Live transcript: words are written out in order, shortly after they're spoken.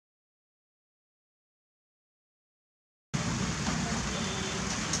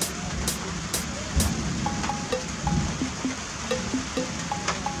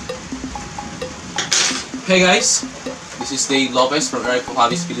Hey guys, this is Dave Lopez from Air Rifle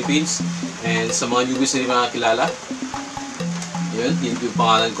Hobbies Philippines. And sa mga newbies na hindi makakilala, yun yung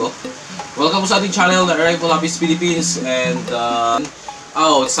pangalan ko. Welcome sa ating channel na Air Rifle Hobbies Philippines. And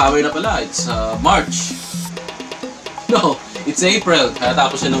it's summer na pala. It's March. No, it's April. Kaya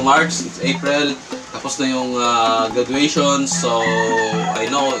tapos na ng March. It's April. Tapos na yung graduation. So I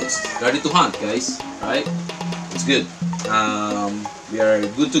know it's ready to hunt, guys. Right? It's good. We are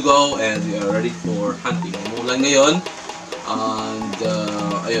good to go and we are ready for hunting. Umulan ngayon. And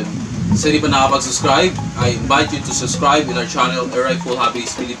ayun. Sa hindi pa nakapag-subscribe, I invite you to subscribe in our channel Air Rifle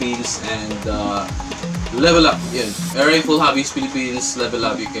Hobbies Philippines and level up. Yun. Air Rifle Hobbies Philippines, level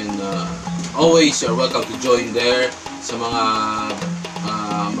up. You can you're welcome to join there sa mga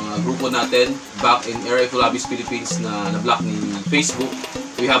grupo natin back in Air Rifle Hobbies Philippines na block ni Facebook.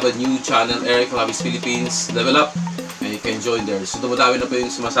 We have a new channel, Air Rifle Hobbies Philippines, level up. And you can join there. So dumadami na po yung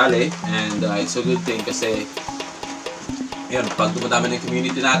sumasali and it's a good thing kasi yun, pag dumadami na yung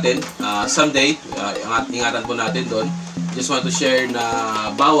community natin, someday, ingatan po natin doon. Just want to share na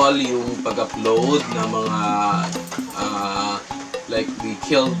bawal yung pag-upload ng mga like we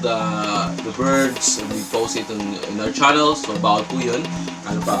killed the birds and we post it in our channel. So bawal po yun.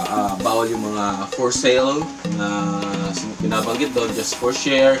 Bawal yung mga for sale na binabanggit doon, just for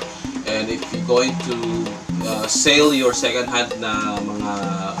share. And if you're going to sell your second-hand na mga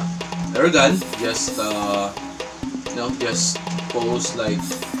airgun, just just post like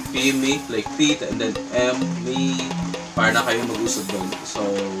PM me, like Pete and then M me para na kayo mag-usap doon. So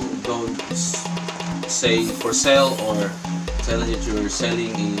don't say for sale or tell that you're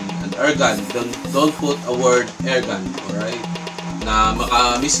selling an airgun. Don't put a word airgun, alright? Na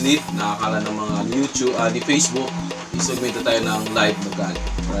maka-mislead, nakakala ng mga YouTube, ni Facebook, isubmit tayo ng live na gun,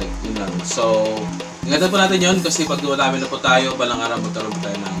 right? Yun lang. So ingatan po natin yun kasi pag dumadami na po tayo, balang araw magkaroon po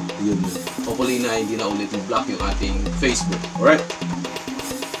tayo ng reunion. Hopefully na hindi na ulit i-block yung ating Facebook. Alright?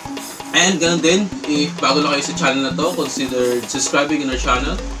 And ganun din, if bago lang kayo sa channel na to, consider subscribing in our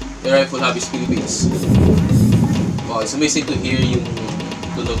channel, Air Rifle Hobbies Philippines. Wow, it's amazing to hear yung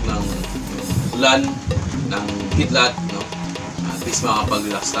tunog ng ulan, ng kidlat, no? At least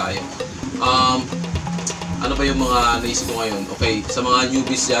makakapag-relax tayo. Ano ba yung mga naisip ko ngayon? Okay, sa mga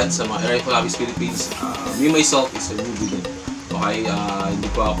newbies yan, sa mga Air Rifle Hobbies Philippines, me myself is a newbie din. Okay, hindi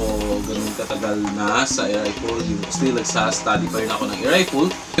pa ako ganun katagal na sa Air Rifle. Still, nagsa-study pa rin ako ng Air Rifle.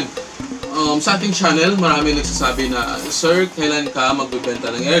 Sa ating channel, marami nagsasabi na, Sir, kailan ka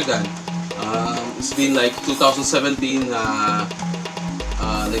magbibenta ng airgun? It's been like 2017 na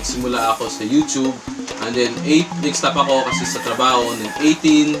nagsimula ako sa YouTube. And then 8, nag-stop ako kasi sa trabaho. And then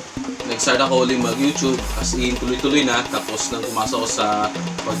 18, nag-start ako ulit mag-YouTube as in tuloy-tuloy na. Tapos nang pumasok ako sa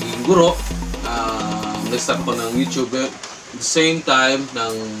pagiging guro, nag-start ako ng YouTube. At the same time,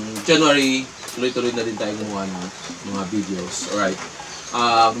 ng January, tuloy-tuloy na din tayo gumawa ng mga videos. Alright.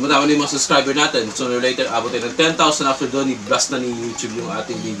 Dumadami na yung mga subscriber natin. Sooner or later, abot tayo ng 10,000. After doon, i-blast na ni YouTube yung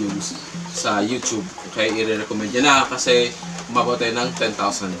ating videos sa YouTube. Okay, i-recommend niya na kasi umabot tayo ng 10,000.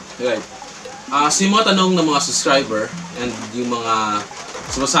 Alright. So yung mga tanong ng mga subscriber and yung mga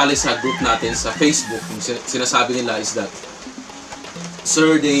sumasali sa group natin sa Facebook, yung sinasabi nila is that,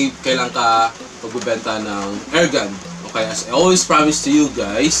 Sir Dave, kailan ka magbibenta ng airgun? Okay, as I always promise to you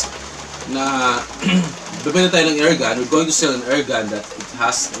guys na bibenta tayo ng airgun, we're going to sell an airgun that it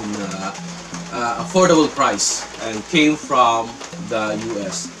has an affordable price and came from the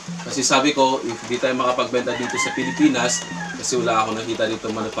US. Kasi sabi ko, if di tayo makapagbenta dito sa Pilipinas, kasi wala akong nakita dito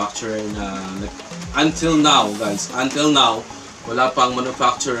manufacturer na until now, guys, until now, wala pang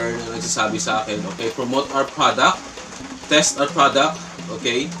manufacturer na nagsasabi sa akin, okay, promote our product, test our product,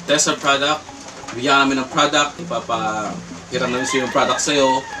 okay, test our product, bigyan namin ng product, ipapahiram namin sa'yo yung product sa'yo,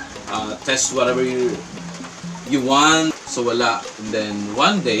 test whatever you want. So wala. And then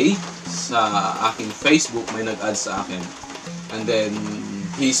one day, sa aking Facebook, may nag-add sa akin. And then,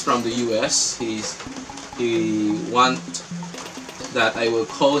 he's from the US. He want that I will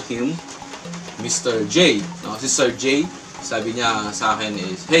call him Mr. J. No, si Sir J. Sabi niya sa akin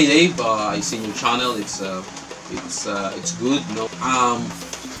is, hey Dave, I seen your channel. It's good. No,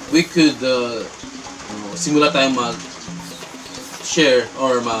 we could simula tayong mag-share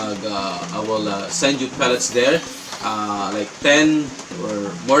or I will send you pellets there, like 10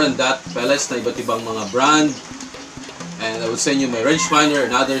 or more than that pellets na iba't ibang mga brand. And I will send you my rangefinder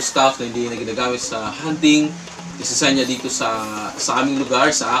and other stuff na hindi na ginagamit sa hunting. Isasend niya dito sa aming lugar,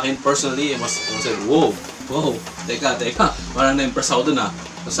 sa akin personally. I said, wow, teka, parang na-impress ako dun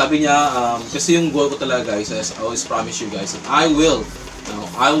So sabi niya, kasi yung goal ko talaga guys, I always promise you guys, that I will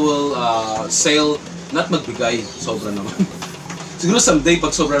sell, not magbigay, sobra naman. Siguro someday,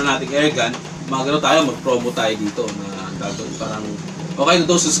 pag sobra na nating airgun, magano tayo, mag-promo tayo dito na gagawin parang okay, to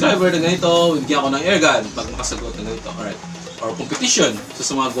those subscriber na ganito, bigyan ako ng airgun pag makasagot na ganito. Alright. Or competition. So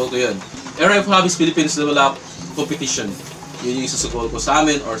sa mga goal ko yun. Air Rifle Hobbies Philippines Level Up Competition. Yun yung isusuggol ko sa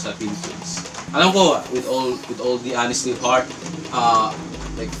amin or sa Philippines. Alam ko, with all the honesty of heart,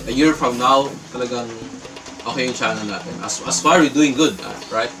 like a year from now, talagang okay yung channel natin. As far we're doing good,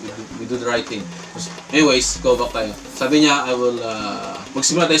 right? We do the right thing. Anyways, go back tayo. Sabi niya, I will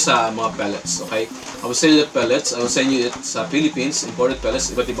magsimula tayo sa mga pellets, okay? I will sell you the pellets. I will send you it sa Philippines, imported pellets,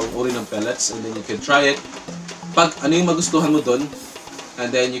 iba't ibang uri ng pellets, and then you can try it. Pag ano yung magustuhan mo dun,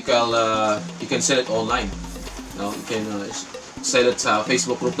 and then you can sell it online. No, you can sell it sa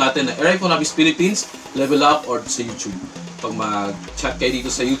Facebook group natin na Air Rifle Hobbies Philippines, Level Up, or sa YouTube. Pag mag-chat kayo dito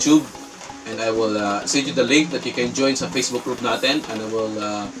sa YouTube, and I will send you the link that you can join sa Facebook group natin, and I will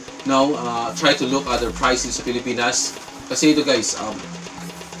now try to look other prices sa Pilipinas. Kasi ito guys,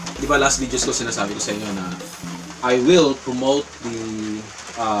 di ba last videos ko sinasabi ko sa inyo na I will promote the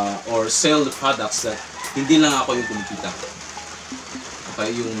or sell the products that hindi lang ako yung kumikita.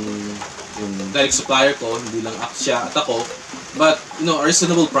 Okay, yung direct supplier ko, hindi lang siya at ako, but you know, a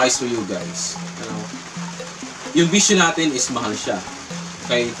reasonable price for you guys. You know, yung vision natin is mahal siya.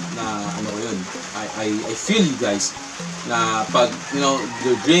 Okay, na ano yun, I feel you guys na pag, you know,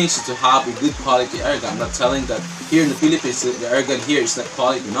 your dreams is to have a good quality airgun. I'm not telling that here in the Philippines, the airgun here is not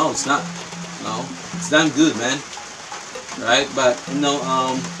quality. No, it's not. No, it's damn good, man. Right? But, you know,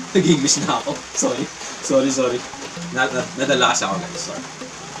 nag-English na ako. Sorry. Nadala kasi ako, guys. Sorry.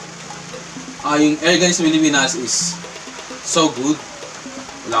 Yung airgun sa Pilipinas is so good.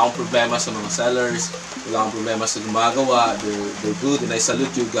 Wala akong problema sa mga sellers. Wala akong problema sa gumagawa. They're good, and I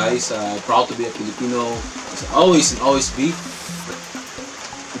salute you guys. Proud to be a Filipino. Always and always be.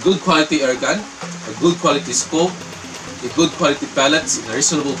 A good quality airgun, a good quality scope, a good quality pellets in a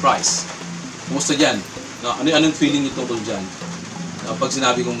reasonable price. Kumusta dyan? Anong feeling nyo tungkol dyan? Pag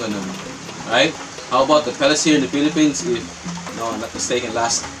sinabi kong ganun. Right? How about the pellets here in the Philippines? If no, I'm not mistaken,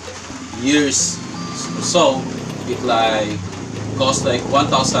 last years or so, it cost like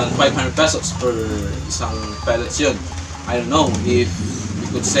 1,500 pesos per isang pellets yun. I don't know if we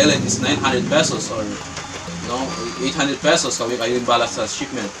could sell it, it's 900 pesos or no, 800 pesos kami kayo yung bala sa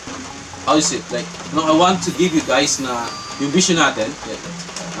shipment. How is it? Like, no, I want to give you guys na yung vision natin.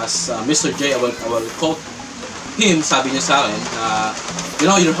 As Mr. J, I will quote him, sabi niya sa akin, you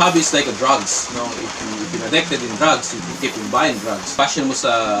know, your hobby is like a drugs. You know, if you're addicted in drugs, you keep on buying drugs. Passion mo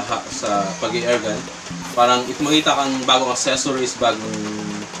sa pag-airgun, parang if makita kang bagong accessories, bagong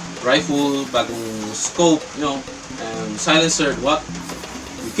rifle, bagong scope, you know, silencer, what?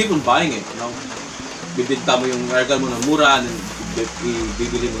 You keep on buying it, you know. Bibinta mo yung airgun mo ng mura, and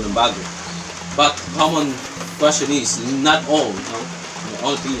bibili mo ng bago. But common question is, not all, you know,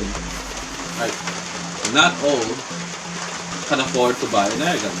 my own opinion, right? Not all can afford to buy an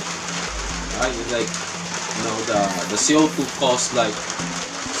airgun. Right? It's like, you know, the CO2 costs like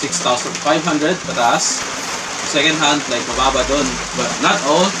 6,500 pataas. Second hand, like mababa doon. But not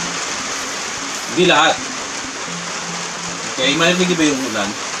all. Hindi lahat. Okay, marinig ba yung ulan?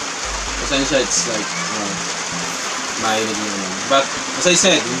 Pasensya, it's like, marinig yung ulan. But, as I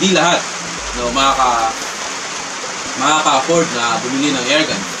said, hindi lahat, no, makaka-afford na bumili ng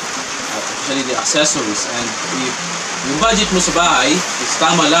airgun. Especially the accessories. And if yung budget mo sa bahay is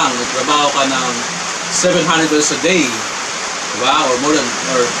tama lang, nagtrabaho ka ng 700 pesos a day, diba? Or more than,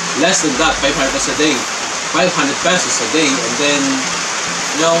 or less than that, 500 pesos a day, 500 pesos a day, and then,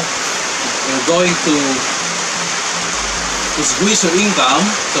 you know, you're going to squeeze your income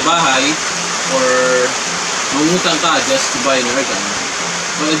sa bahay, or mangutang ka just to buy an airgun.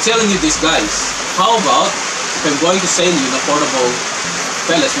 So I'm telling you this, guys, how about if I'm going to sell you an affordable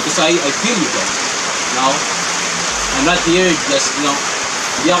pellets, because I feel you guys. Now, I'm not here just, you know,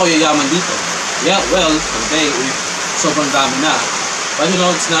 hindi ako yayaman dito. Yeah, well, someday, if sobrang dami na. But you know,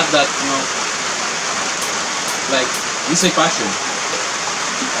 it's not that, you know, like, this is a passion.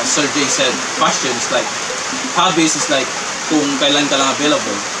 As Sir Jay said, passion is like, hobbies is like, kung kailan ka lang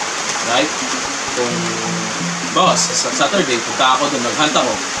available. Right? Kung, boss, sa Saturday, punta ako doon, naghunt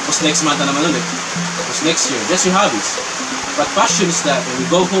ako. Tapos next month na naman ulit. Tapos next year, that's your hobbies. But passion is that when you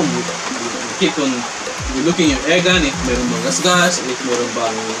go home, you keep on looking your airgun, if meron bang gasgas, if meron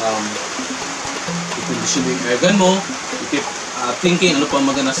bang i-condition yung airgun mo, you keep thinking ano pa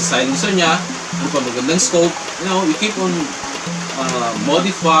maganda sa silencer niya, ano pa magandang scope, you know, you keep on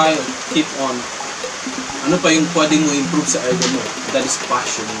modify, keep on ano pa yung pwedeng mo improve sa airgun mo. That is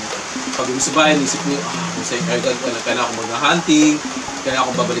passion. Pag sa bahay, isip mo, kung sa yung airgun ko, kaya ako mag-hunting, kaya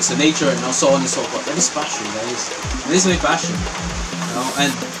ako babalik sa nature, and so on and so forth. That is passion, guys. That is my passion. You know,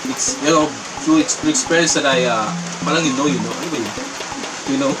 and it's, you know, through experience that I, parang you know, ano ba yun?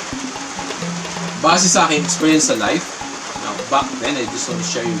 You know, base sa aking experience sa life, back then, I just want to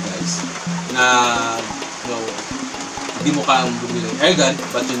share you guys na, you know, hindi mo kayang bumili ng airgun,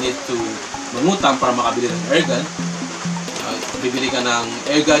 but you need to mangutang para makabili ng airgun. Bibili ka ng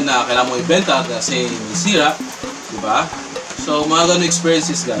airgun na kailangan mo ibenta kasi sira, diba? So, mga ganun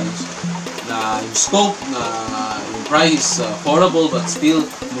experiences guys, na yung scope, na yung price is affordable, but still,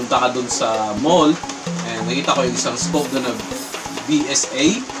 pumunta ka dun sa mall, and nakita ko yung isang scope dun na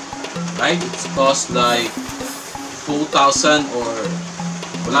BSA, right? It's cost like 4,000 or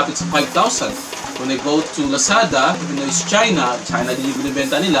malapit sa 5,000. When I go to Lazada, even though it's China din yung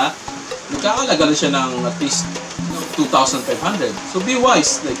binibenta nila, nagkakalaga na siya ng at least 2,500. So be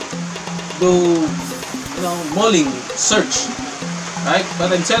wise, like do, you know, malling search, right? But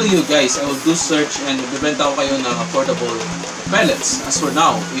I'm telling you guys, I will do search and bibenta ko kayo ng affordable pellets as for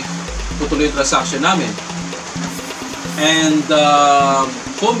now if tutuloy yung transaction namin. And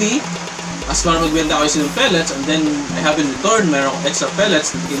for me, as para magbenta ko yung pellets and then I have in return meron extra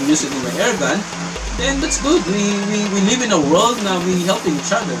pellets that I can use it in my airgun, then that's good. We live in a world na we helping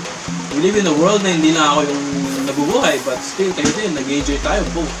each other. We live in a world na hindi na ako yung nabubuhay, but still kayo din, nag-enjoy tayo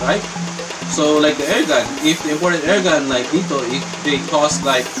both, right? So like the airgun, if the imported airgun like dito, if they cost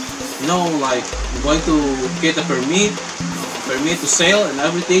like, you know, like you're going to get a permit to sell and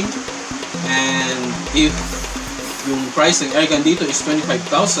everything, and if yung price ng airgun dito is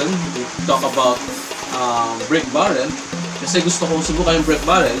 25,000, we talk about brick barrel, kasi gusto kong subukan yung brick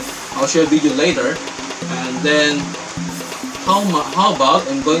barrel. I'll share a video later. And then how about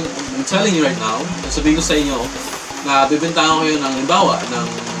I'm telling you right now, sabihin ko sa inyo na bibentahan ko yun ng halimbawa ng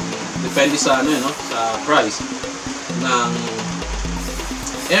depende sa ano, sa price ng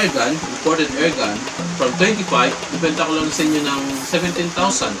airgun, imported airgun from 25, bibenta ko lang sa inyo ng 17,000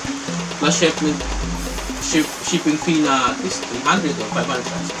 plus shipping fee na at least 300 or 500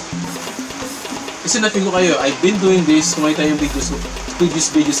 pesos. Kasi na-feel ko kayo, I've been doing this, kumakita yung previous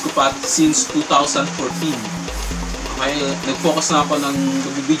videos ko pa since 2014. Okay, nag-focus na ako ng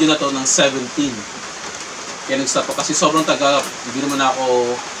video na to ng 17. Kaya nag-stop ako kasi sobrang tagal, hindi naman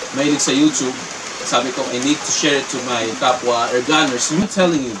ako mahilig sa YouTube. Sabi ko, I need to share it to my kapwa airgunners. I'm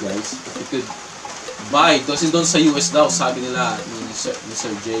telling you guys, if you could buy, kasi doon sa US daw, sabi nila ni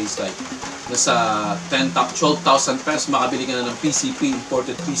Sir Jay, is like, nasa 12,000 pesos, makabili ka na ng PCP,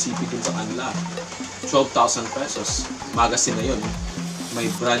 imported PCP din sa kanila. 12,000 pesos. Magazine na yun. May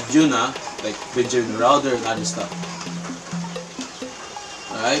brand yun like Benjamin Rouder and other stuff.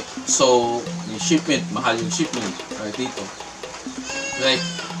 Alright? So, yung shipment, mahal yung shipment. Right dito. Like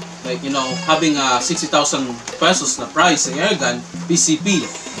you know, having a 60,000 pesos na price ng airgun, PCP,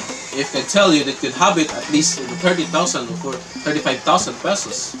 if I tell you that you could have it at least 30,000 or 35,000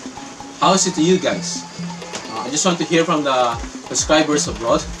 pesos. How is it to you guys? I just want to hear from the subscribers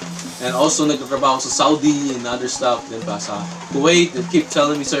abroad, and also nagtatrabaho sa Saudi and other stuff, then pa sa Kuwait. They keep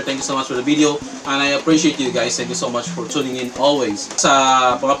telling me, sir, thank you so much for the video, and I appreciate you guys. Thank you so much for tuning in always.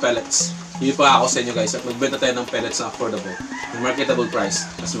 Sa mga pellets, hindi pa ako sa inyo guys at magbenta tayo ng pellets na affordable, yung marketable price,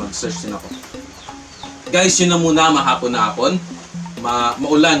 kasi mag-search din ako. Guys, yun na muna, mahapon na hapon.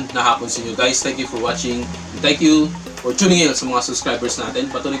 Maulan na hapon sa inyo guys. Thank you for watching. Thank you for tuning in sa mga subscribers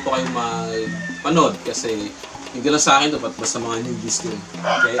natin. Patuloy po kayong manood kasi hindi lang sa akin to, but basta mga newbies din.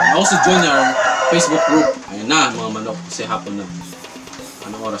 Okay? And also join our Facebook group. Ayun na, mga manok, kasi hapon na.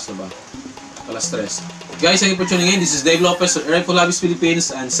 Anong oras na ba? Alas 3. Guys, thank you for tuning in. This is Dave Lopez of Air Rifle Pilipinas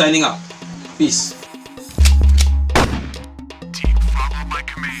and signing out. Peace.